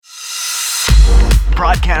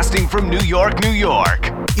Broadcasting from New York, New York.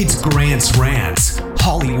 It's Grant's Rants,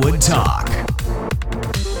 Hollywood Talk.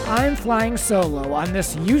 I'm flying solo on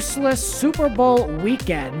this useless Super Bowl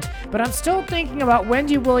weekend, but I'm still thinking about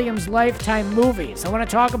Wendy Williams' Lifetime movies. I want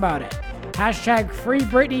to talk about it. Hashtag Free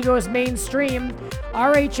Britney goes mainstream.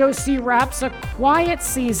 RHOC wraps a quiet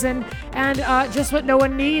season, and just what no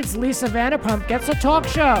one needs, Lisa Vanderpump gets a talk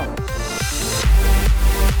show.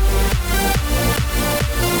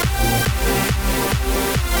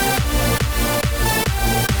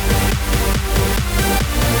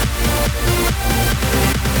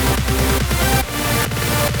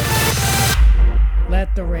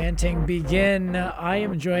 Let the ranting begin. I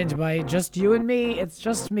am joined by just you and me. It's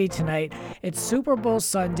just me tonight. It's Super Bowl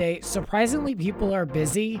Sunday. Surprisingly, people are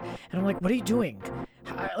busy. And I'm like, what are you doing?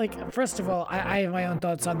 First of all, I have my own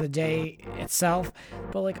thoughts on the day itself.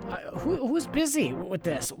 But, who's busy with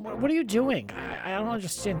this? What are you doing? I don't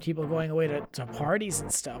understand people going away to parties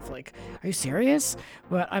and stuff. Are you serious?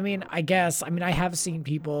 But, I have seen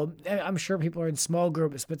people. I'm sure people are in small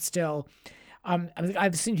groups, but still.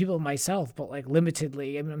 I've seen people myself, but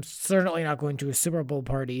limitedly. I'm certainly not going to a Super Bowl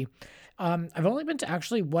party. I've only been to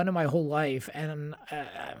actually one in my whole life, and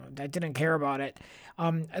I didn't care about it.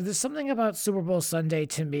 There's something about Super Bowl Sunday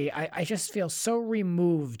to me. I just feel so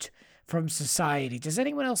removed from society. Does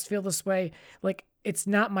anyone else feel this way? It's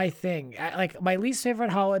not my thing. My least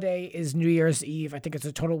favorite holiday is New Year's Eve. I think it's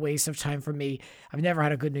a total waste of time for me. I've never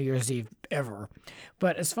had a good New Year's Eve ever.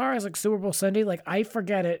 But as far as Super Bowl Sunday, I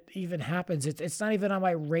forget it even happens. It's not even on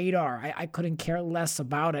my radar. I couldn't care less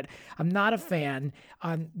about it. I'm not a fan.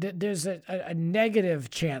 There's a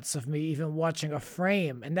negative chance of me even watching a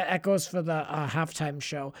frame, and that goes for the halftime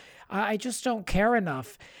show. I just don't care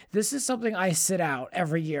enough. This is something I sit out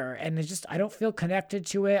every year, and I don't feel connected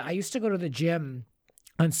to it. I used to go to the gym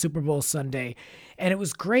on Super Bowl Sunday, and it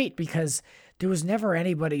was great because there was never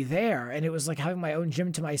anybody there, and it was like having my own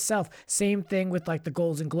gym to myself. Same thing with the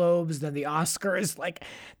Golden Globes, then the Oscars.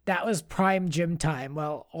 That was prime gym time.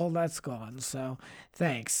 Well, all that's gone, so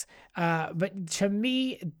thanks. But to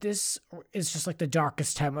me, this is just the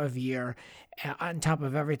darkest time of year on top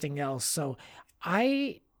of everything else. So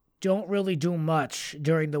I don't really do much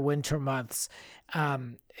during the winter months.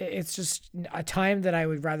 It's just a time that I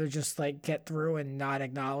would rather just get through and not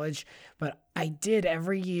acknowledge. But I did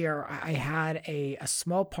every year. I had a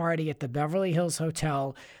small party at the Beverly Hills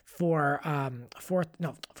Hotel for 4th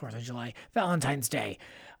of July, Valentine's Day.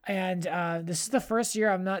 And this is the first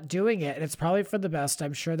year I'm not doing it. And it's probably for the best.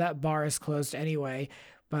 I'm sure that bar is closed anyway.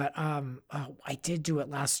 But I did do it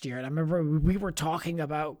last year. And I remember we were talking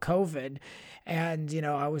about COVID. And,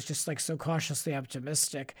 I was just so cautiously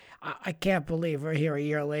optimistic. I can't believe we're here a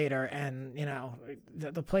year later and,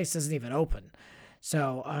 the place isn't even open.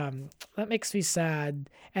 So that makes me sad.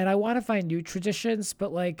 And I want to find new traditions,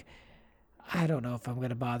 but I don't know if I'm going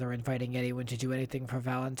to bother inviting anyone to do anything for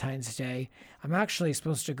Valentine's Day. I'm actually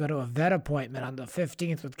supposed to go to a vet appointment on the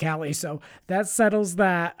 15th with Callie, so that settles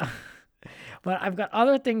that. But I've got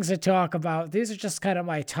other things to talk about. These are just kind of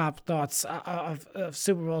my top thoughts of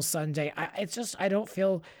Super Bowl Sunday. I don't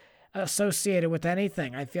feel associated with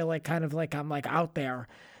anything. I feel I'm out there,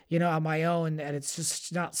 on my own, and it's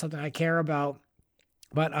just not something I care about.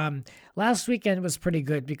 But last weekend was pretty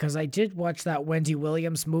good because I did watch that Wendy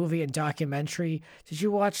Williams movie and documentary. Did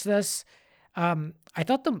you watch this? I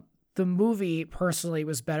thought the movie personally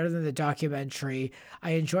was better than the documentary.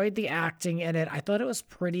 I enjoyed the acting in it. I thought it was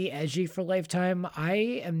pretty edgy for Lifetime.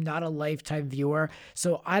 I am not a Lifetime viewer,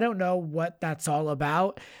 so I don't know what that's all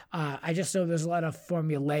about. I just know there's a lot of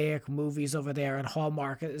formulaic movies over there and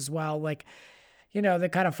Hallmark as well. They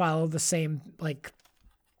kind of follow the same,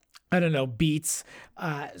 beats.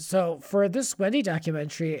 So for this Wendy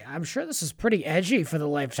documentary, I'm sure this is pretty edgy for the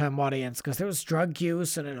Lifetime audience because there was drug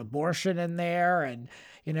use and an abortion in there and,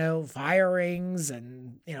 firings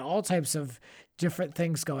and, all types of different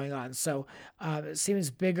things going on. So it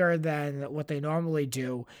seems bigger than what they normally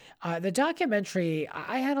do. The documentary,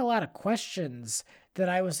 I had a lot of questions that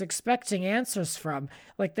I was expecting answers from.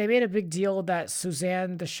 They made a big deal that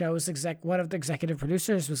Suzanne, the show's one of the executive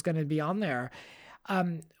producers, was going to be on there.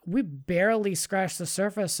 We barely scratched the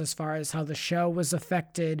surface as far as how the show was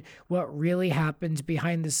affected, what really happened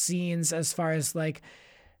behind the scenes as far as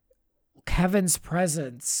Kevin's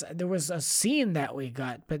presence. There was a scene that we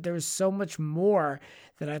got, but there was so much more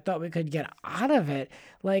that I thought we could get out of it.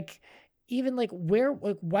 Why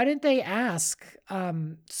didn't they ask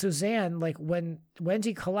Suzanne, when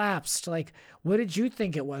Wendy collapsed, what did you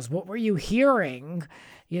think it was? What were you hearing?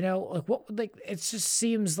 It just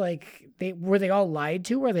seems were they all lied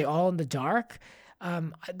to? Were they all in the dark?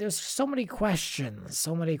 There's so many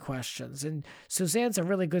questions. And Suzanne's a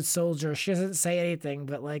really good soldier. She doesn't say anything,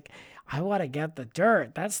 but like, I want to get the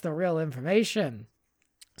dirt. That's the real information.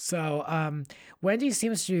 So, Wendy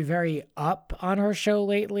seems to be very up on her show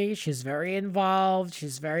lately. She's very involved.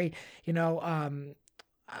 She's very, how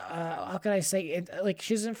can I say it? Like,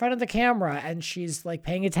 she's in front of the camera and she's like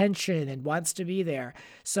paying attention and wants to be there.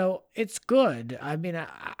 So it's good. I mean,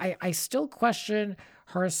 I still question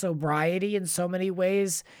her sobriety in so many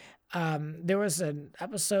ways. There was an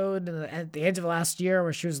episode at the end of last year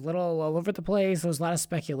where she was a little all over the place. There was a lot of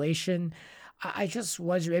speculation. I just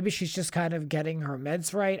wonder, maybe she's just kind of getting her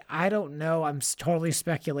meds right. I don't know. I'm totally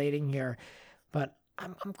speculating here, but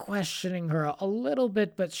I'm questioning her a little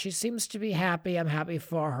bit, but she seems to be happy. I'm happy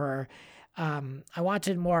for her. I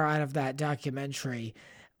wanted more out of that documentary,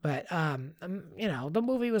 but, the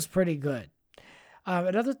movie was pretty good.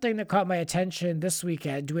 Another thing that caught my attention this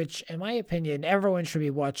weekend, which in my opinion, everyone should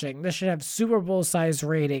be watching, this should have Super Bowl size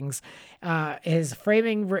ratings, is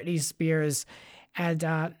Framing Britney Spears. And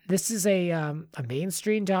this is a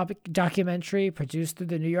mainstream documentary produced through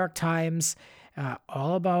the New York Times,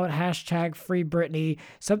 all about hashtag Free Britney,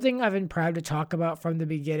 something I've been proud to talk about from the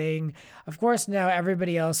beginning. Of course, now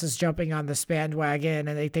everybody else is jumping on this bandwagon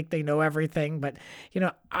and they think they know everything. But,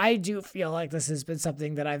 I do feel like this has been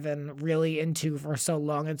something that I've been really into for so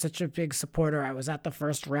long and such a big supporter. I was at the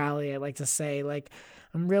first rally. I like to say,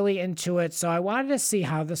 I'm really into it. So I wanted to see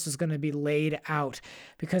how this was going to be laid out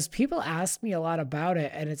because people ask me a lot about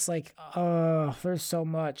it. And it's like, oh, there's so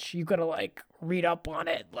much. You got to read up on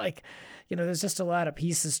it. There's just a lot of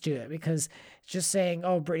pieces to it because just saying,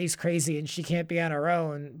 oh, Britney's crazy and she can't be on her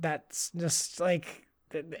own. That's just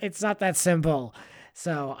it's not that simple.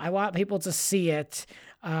 So I want people to see it.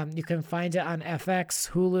 You can find it on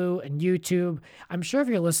FX, Hulu, and YouTube. I'm sure if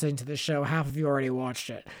you're listening to the show, half of you already watched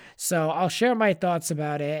it. So I'll share my thoughts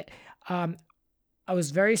about it. I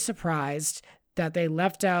was very surprised that they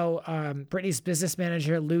left out Britney's business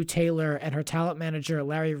manager, Lou Taylor, and her talent manager,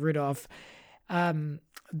 Larry Rudolph.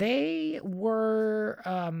 They were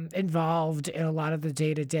involved in a lot of the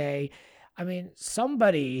day-to-day. I mean,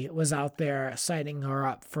 somebody was out there signing her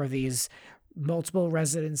up for these multiple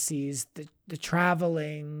residencies, the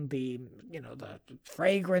traveling, the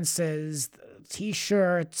fragrances, the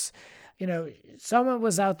t-shirts, someone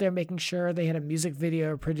was out there making sure they had a music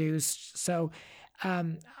video produced. So,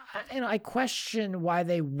 I question why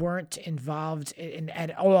they weren't involved in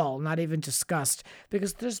at all, not even discussed,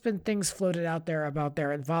 because there's been things floated out there about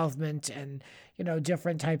their involvement and,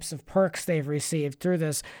 different types of perks they've received through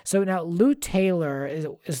this. So now Lou Taylor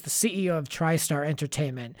is the CEO of TriStar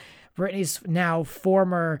Entertainment, Britney's now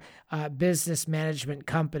former business management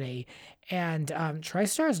company. And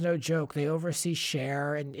TriStar is no joke. They oversee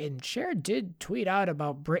Cher, and Cher did tweet out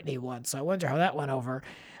about Britney once. So I wonder how that went over.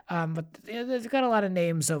 But they've got a lot of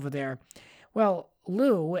names over there. Well,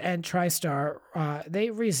 Lou and TriStar, they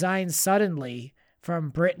resigned suddenly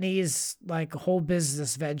from Britney's whole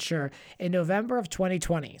business venture in November of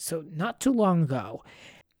 2020. So not too long ago.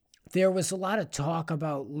 There was a lot of talk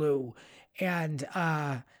about Lou, and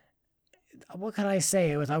what can I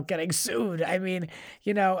say without getting sued? I mean,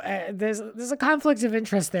 there's a conflict of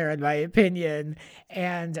interest there, in my opinion,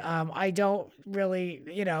 and I don't really,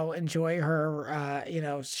 enjoy her.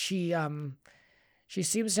 She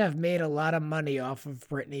seems to have made a lot of money off of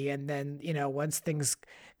Britney, and then once things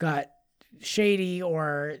got shady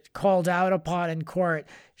or called out upon in court,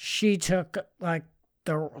 she took the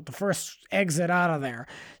first exit out of there.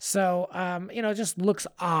 So it just looks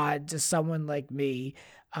odd to someone like me.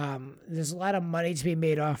 There's a lot of money to be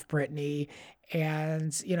made off Britney,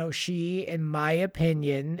 and she, in my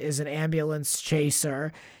opinion, is an ambulance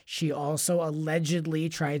chaser. She also allegedly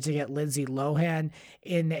tried to get Lindsay Lohan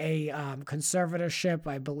in a conservatorship.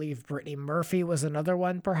 I believe Brittany Murphy was another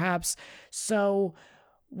one, perhaps. So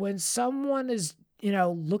when someone is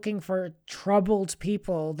looking for troubled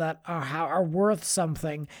people that are worth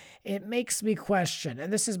something, it makes me question.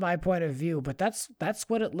 And this is my point of view, but that's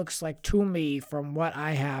what it looks like to me from what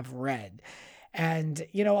I have read. And,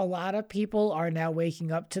 a lot of people are now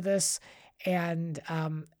waking up to this, and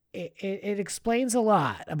it explains a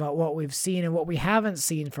lot about what we've seen and what we haven't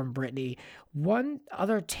seen from Britney. One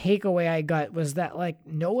other takeaway I got was that,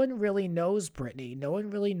 no one really knows Britney. No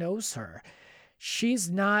one really knows her. She's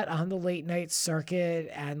not on the late night circuit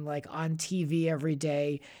and on TV every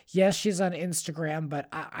day. Yes, she's on Instagram, but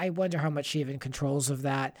I wonder how much she even controls of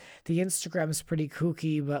that. The Instagram is pretty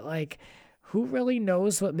kooky, but who really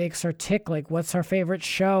knows what makes her tick? What's her favorite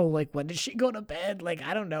show? When does she go to bed?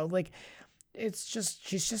 I don't know. She's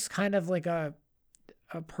just kind of a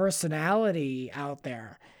personality out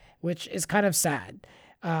there. which is kind of sad.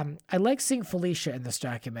 I like seeing Felicia in this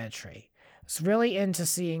documentary. I was really into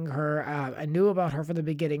seeing her. I knew about her from the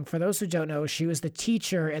beginning. For those who don't know, she was the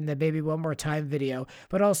teacher in the Baby One More Time video,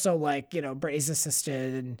 but also Britney's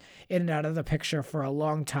assistant and in and out of the picture for a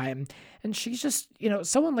long time. And she's just,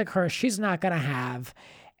 someone like her, she's not going to have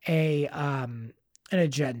an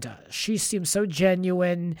agenda. She seems so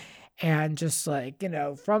genuine and just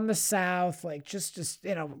from the South, just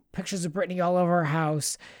pictures of Britney all over her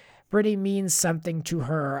house. Britney means something to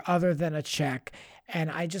her other than a check. And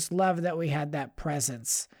I just love that we had that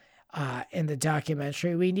presence in the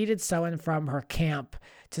documentary. We needed someone from her camp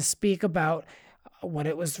to speak about what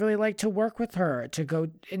it was really like to work with her, to go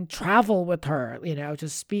and travel with her, to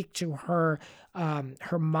speak to her,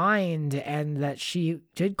 her mind, and that she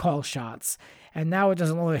did call shots. And now it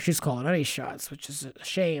doesn't look like she's calling any shots, which is a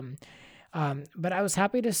shame. But I was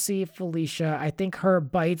happy to see Felicia. I think her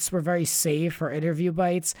bites were very safe, her interview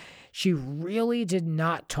bites. She really did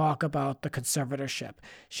not talk about the conservatorship.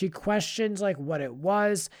 She questioned what it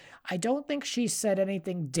was. I don't think she said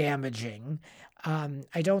anything damaging.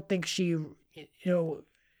 I don't think she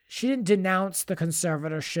didn't denounce the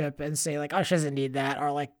conservatorship and say oh, she doesn't need that,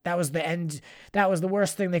 or that was the end. That was the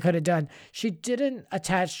worst thing they could have done. She didn't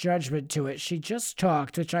attach judgment to it. She just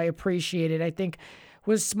talked, which I appreciated. I think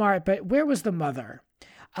was smart, but where was the mother?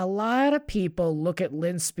 A lot of people look at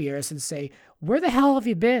Lynn Spears and say, where the hell have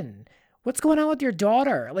you been? What's going on with your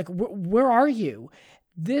daughter? Where are you?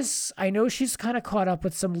 I know she's kind of caught up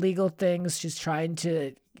with some legal things. She's trying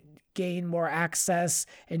to gain more access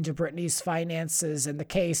into Britney's finances and the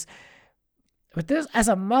case. But this, as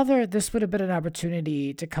a mother, this would have been an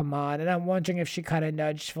opportunity to come on. And I'm wondering if she kind of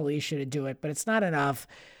nudged Felicia to do it, but it's not enough.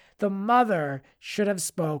 The mother should have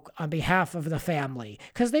spoke on behalf of the family,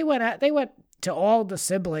 because they went to all the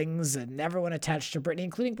siblings and everyone attached to Britney,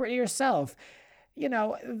 including Britney herself. They're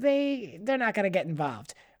not going to get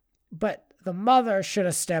involved, but the mother should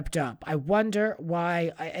have stepped up. I wonder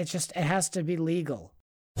why. It has to be legal.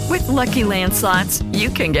 With Lucky Land Slots,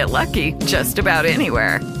 you can get lucky just about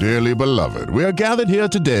anywhere. Dearly beloved, we are gathered here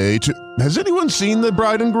today to... Has anyone seen the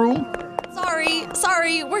bride and groom?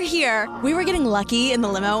 Sorry, we're here. We were getting lucky in the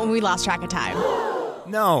limo and we lost track of time.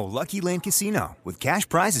 No, Lucky Land Casino, with cash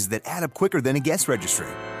prizes that add up quicker than a guest registry.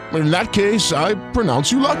 In that case, I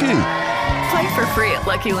pronounce you lucky. Play for free at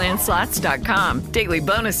LuckyLandSlots.com. Daily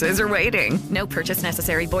bonuses are waiting. No purchase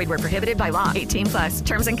necessary. Void where prohibited by law. 18+.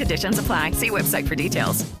 Terms and conditions apply. See website for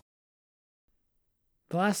details.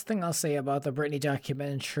 The last thing I'll say about the Britney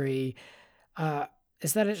documentary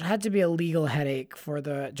is that it had to be a legal headache for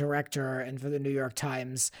the director and for the New York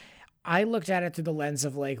Times. I looked at it through the lens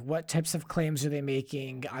of what types of claims are they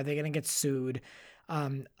making? Are they going to get sued?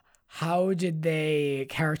 How did they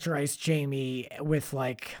characterize Jamie with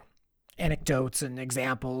anecdotes and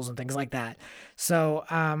examples and things like that? So,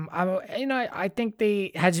 I think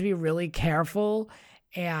they had to be really careful,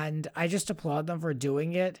 and I just applaud them for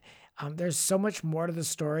doing it. There's so much more to the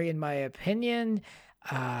story, in my opinion.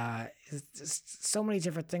 So many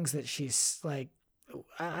different things that she's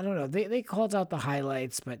I don't know. They called out the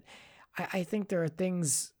highlights, but I think there are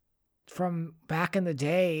things from back in the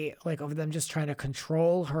day, of them just trying to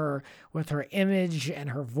control her with her image and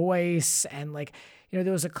her voice. And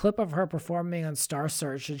there was a clip of her performing on Star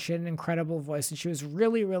Search, and she had an incredible voice, and she was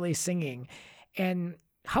really, really singing. And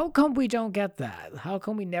how come we don't get that? How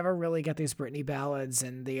come we never really get these Britney ballads?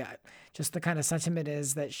 And the just the kind of sentiment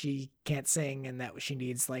is that she can't sing and that she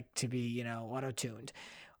needs to be, auto-tuned.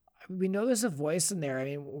 We know there's a voice in there. I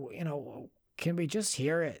mean, can we just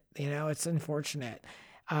hear it? It's unfortunate.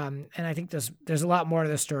 And I think there's a lot more to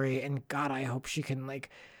the story, and God, I hope she can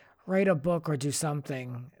write a book or do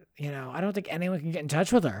something. I don't think anyone can get in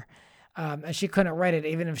touch with her. And she couldn't write it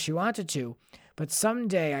even if she wanted to. But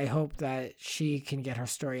someday I hope that she can get her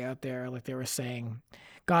story out there, like they were saying,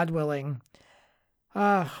 God willing.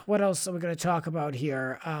 What else are we going to talk about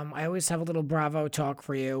here? I always have a little Bravo talk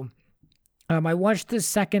for you. I watched the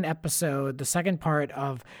second episode, the second part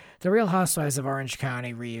of The Real Housewives of Orange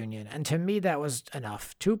County reunion. And to me, that was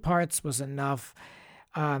enough. 2 parts was enough.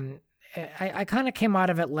 I kind of came out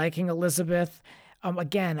of it liking Elizabeth.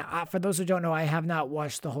 Again, for those who don't know, I have not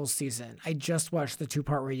watched the whole season. I just watched the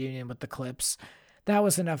 2-part reunion with the clips. That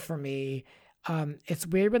was enough for me. It's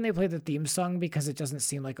weird when they play the theme song because it doesn't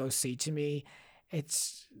seem like OC to me.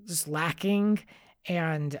 It's just lacking,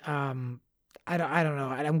 and I don't know.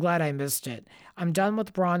 I'm glad I missed it. I'm done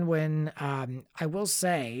with Bronwyn. I will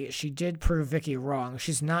say she did prove Vicky wrong.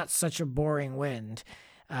 She's not such a boring wind.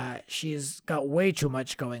 She's got way too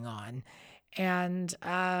much going on, and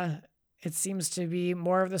it seems to be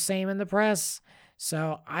more of the same in the press.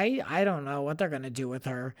 So I don't know what they're going to do with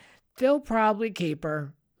her. They'll probably keep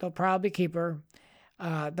her.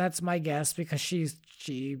 That's my guess, because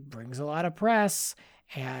she brings a lot of press,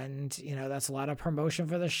 and that's a lot of promotion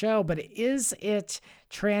for the show. But is it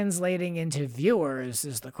translating into viewers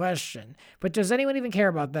is the question. But does anyone even care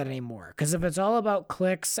about that anymore? Because if it's all about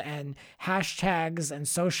clicks and hashtags and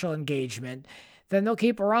social engagement, then they'll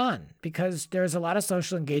keep her on, because there's a lot of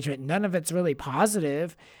social engagement. None of it's really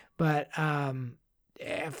positive, but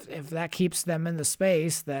if that keeps them in the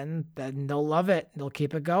space, then they'll love it. They'll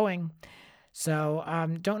keep it going. So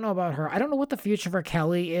don't know about her. I don't know what the future for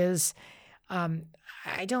Kelly is.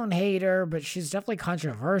 I don't hate her, but she's definitely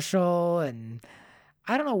controversial, and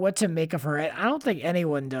I don't know what to make of her. I don't think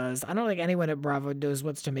anyone does. I don't think anyone at Bravo knows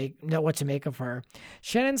what to make of her.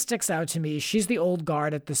 Shannon sticks out to me. She's the old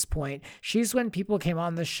guard at this point. She's when people came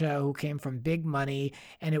on the show who came from big money,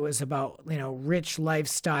 and it was about, rich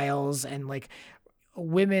lifestyles and like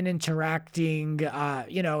women interacting,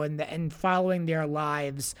 and following their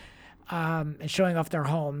lives, and showing off their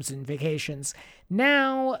homes and vacations.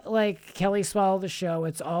 Now, like Kelly swallowed the show,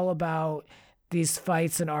 it's all about these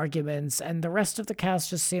fights and arguments, and the rest of the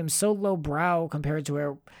cast just seems so lowbrow compared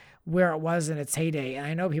to where it was in its heyday. And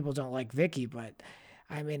I know people don't like Vicky, but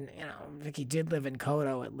I mean, Vicky did live in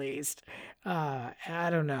Kodo at least. I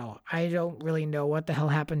don't know. I don't really know what the hell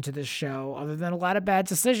happened to this show, other than a lot of bad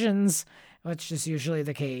decisions, which is usually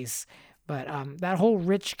the case. But that whole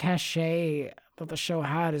rich cachet that the show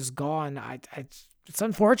had is gone. It's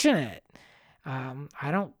unfortunate.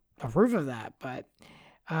 I don't approve of that, but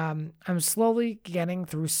I'm slowly getting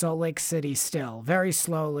through Salt Lake City still, very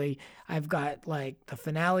slowly. I've got like the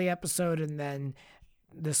finale episode, and then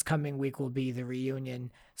this coming week will be the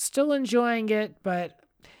reunion. Still enjoying it, but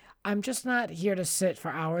I'm just not here to sit for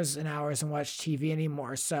hours and hours and watch TV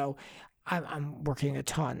anymore. So I'm working a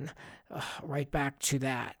ton, right back to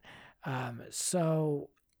that. So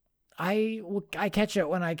I catch it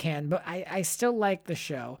when I can, but I still like the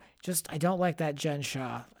show. Just I don't like that Jen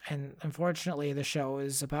Shah, and unfortunately the show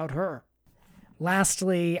is about her.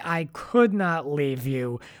 Lastly, I could not leave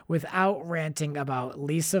you without ranting about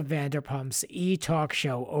Lisa Vanderpump's E-Talk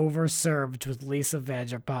show, Overserved with Lisa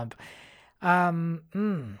Vanderpump.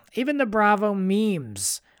 Even the Bravo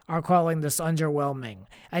memes are calling this underwhelming.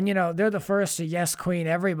 And, they're the first to yes queen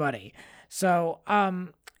everybody. So,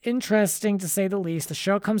 interesting to say the least. The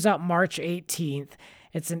show comes out March 18th.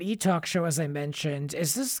 It's an E-Talk show, as I mentioned.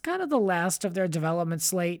 Is this kind of the last of their development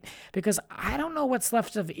slate? Because I don't know what's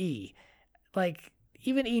left of E. Like,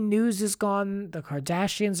 even E! News is gone. The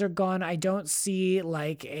Kardashians are gone. I don't see,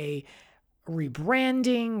 like, a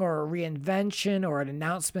rebranding or a reinvention or an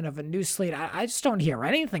announcement of a new slate. I just don't hear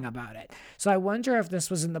anything about it. So I wonder if this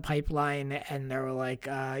was in the pipeline and they were like,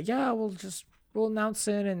 yeah, we'll announce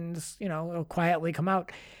it and, it'll quietly come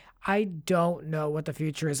out. I don't know what the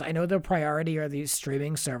future is. I know their priority are these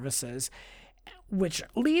streaming services, which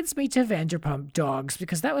leads me to Vanderpump Dogs,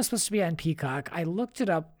 because that was supposed to be on Peacock. I looked it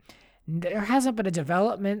up. There hasn't been a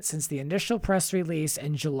development since the initial press release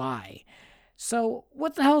in July. So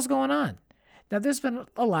what the hell's going on? Now, there's been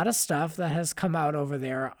a lot of stuff that has come out over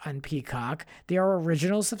there on Peacock. Their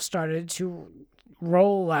originals have started to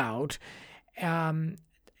roll out. I'm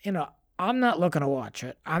not looking to watch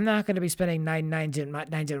it. I'm not going to be spending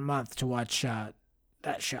 $9.90 a month to watch that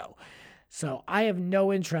show. So I have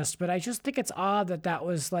no interest, but I just think it's odd that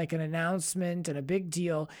was like an announcement and a big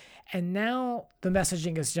deal. And now the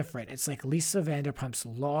messaging is different. It's like Lisa Vanderpump's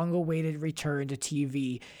long-awaited return to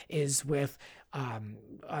TV is with,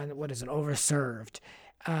 Overserved,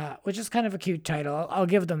 which is kind of a cute title. I'll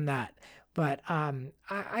give them that. But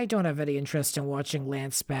I don't have any interest in watching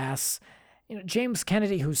Lance Bass. James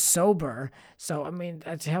Kennedy, who's sober. So, I mean,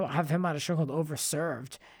 to have him on a show called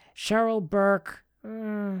Overserved. Cheryl Burke,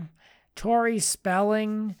 Tori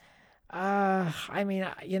Spelling.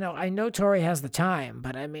 I know Tori has the time,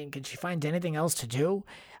 but I mean, can she find anything else to do?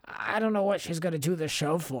 I don't know what she's going to do the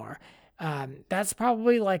show for. That's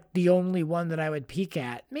probably like the only one that I would peek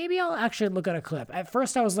at. Maybe I'll actually look at a clip. At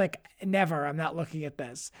first I was like, never, I'm not looking at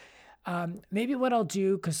this. Maybe what I'll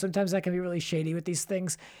do, because sometimes I can be really shady with these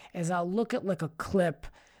things, is I'll look at like a clip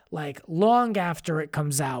like long after it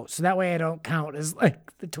comes out. So that way I don't count as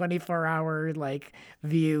like the 24-hour like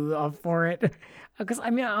view for it. Because I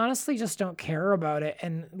mean, I honestly just don't care about it.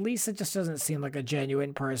 And Lisa just doesn't seem like a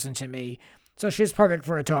genuine person to me. So she's perfect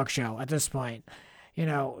for a talk show at this point.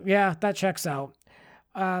 Yeah, that checks out.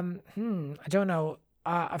 I don't know.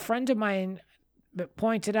 A friend of mine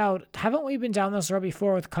pointed out, haven't we been down this road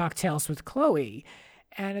before with Cocktails with Chloe?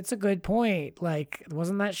 And it's a good point. Like,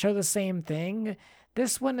 wasn't that show the same thing?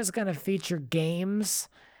 This one is going to feature games,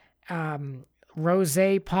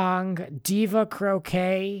 Rose Pong, Diva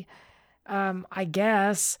Croquet, I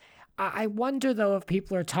guess. I wonder, though, if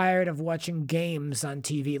people are tired of watching games on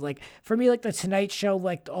TV. Like, for me, like, The Tonight Show,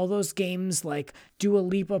 like, all those games, like, Dua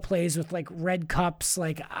Lipa plays with, like, red cups,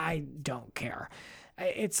 like, I don't care.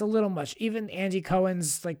 It's a little much. Even Andy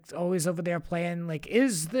Cohen's, like, always over there playing, like,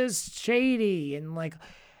 is this shady? And, like,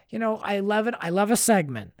 you know, I love it. I love a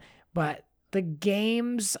segment. But the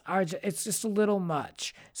games are, it's just a little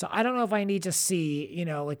much. So I don't know if I need to see, you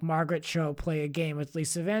know, like, Margaret Cho play a game with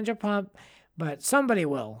Lisa Vanderpump. But somebody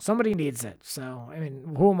will. Somebody needs it. So, I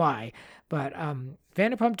mean, who am I? But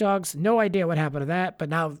Vanderpump Dogs, no idea what happened to that. But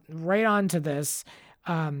now, right on to this.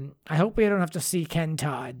 I hope we don't have to see Ken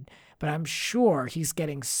Todd. But I'm sure he's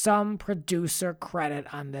getting some producer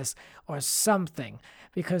credit on this or something.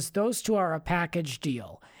 Because those two are a package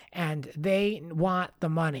deal. And they want the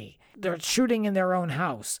money. They're shooting in their own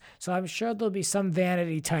house. So I'm sure there'll be some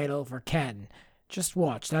vanity title for Ken. Just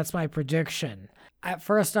watch. That's my prediction. At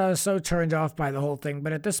first, I was so turned off by the whole thing,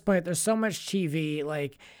 but at this point, there's so much TV.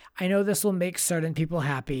 Like, I know this will make certain people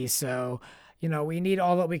happy, so, you know, we need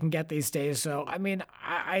all that we can get these days. So, I mean,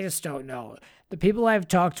 I just don't know. The people I've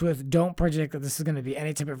talked with don't predict that this is going to be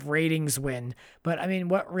any type of ratings win, but I mean,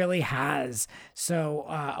 what really has? So,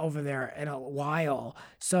 over there in a while.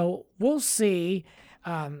 So, we'll see.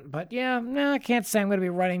 But yeah, no, I can't say I'm going to be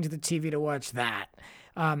running to the TV to watch that.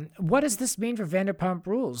 What does this mean for Vanderpump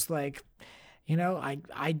Rules? Like, you know,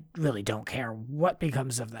 I really don't care what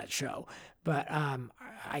becomes of that show. But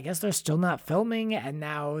I guess they're still not filming, and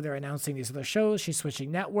now they're announcing these other shows. She's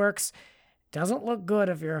switching networks. Doesn't look good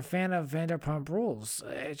if you're a fan of Vanderpump Rules.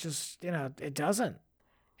 It just, you know, it doesn't.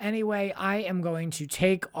 Anyway, I am going to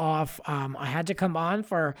take off. I had to come on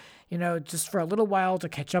for, you know, just for a little while to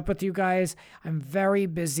catch up with you guys. I'm very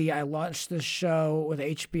busy. I launched this show with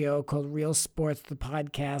HBO called Real Sports, the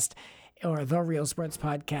podcast, or The Real Sports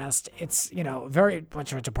Podcast. It's, you know, very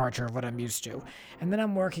much a departure of what I'm used to. And then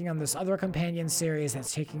I'm working on this other companion series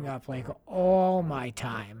that's taking up, like, all my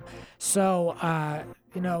time. So,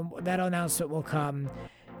 you know, that announcement will come.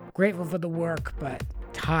 Grateful for the work, but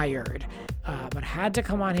tired. But had to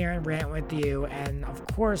come on here and rant with you. And, of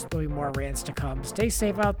course, there'll be more rants to come. Stay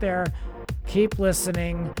safe out there. Keep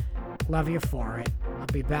listening. Love you for it. I'll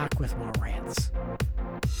be back with more rants.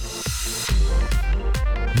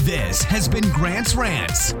 This has been Grant's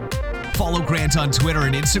Rants. Follow Grant on Twitter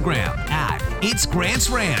and Instagram at It's Grant's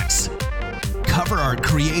Rants. Cover art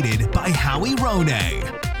created by Howie Ronay.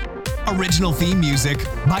 Original theme music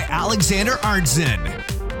by Alexander Arntzen.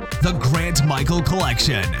 The Grant Michael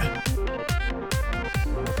Collection.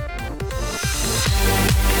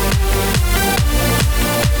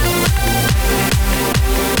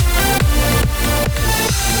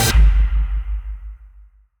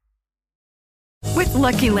 With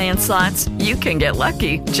Lucky Land Slots, you can get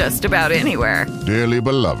lucky just about anywhere. Dearly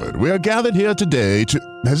beloved, we are gathered here today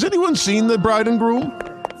to... Has anyone seen the bride and groom?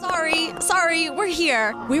 Sorry, we're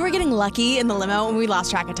here. We were getting lucky in the limo and we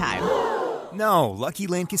lost track of time. No, Lucky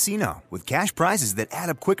Land Casino, with cash prizes that add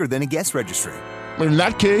up quicker than a guest registry. In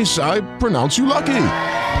that case, I pronounce you lucky.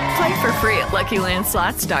 Play for free at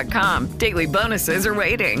LuckyLandSlots.com. Daily bonuses are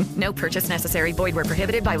waiting. No purchase necessary. Void where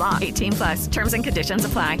prohibited by law. 18+. Terms and conditions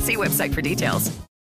apply. See website for details.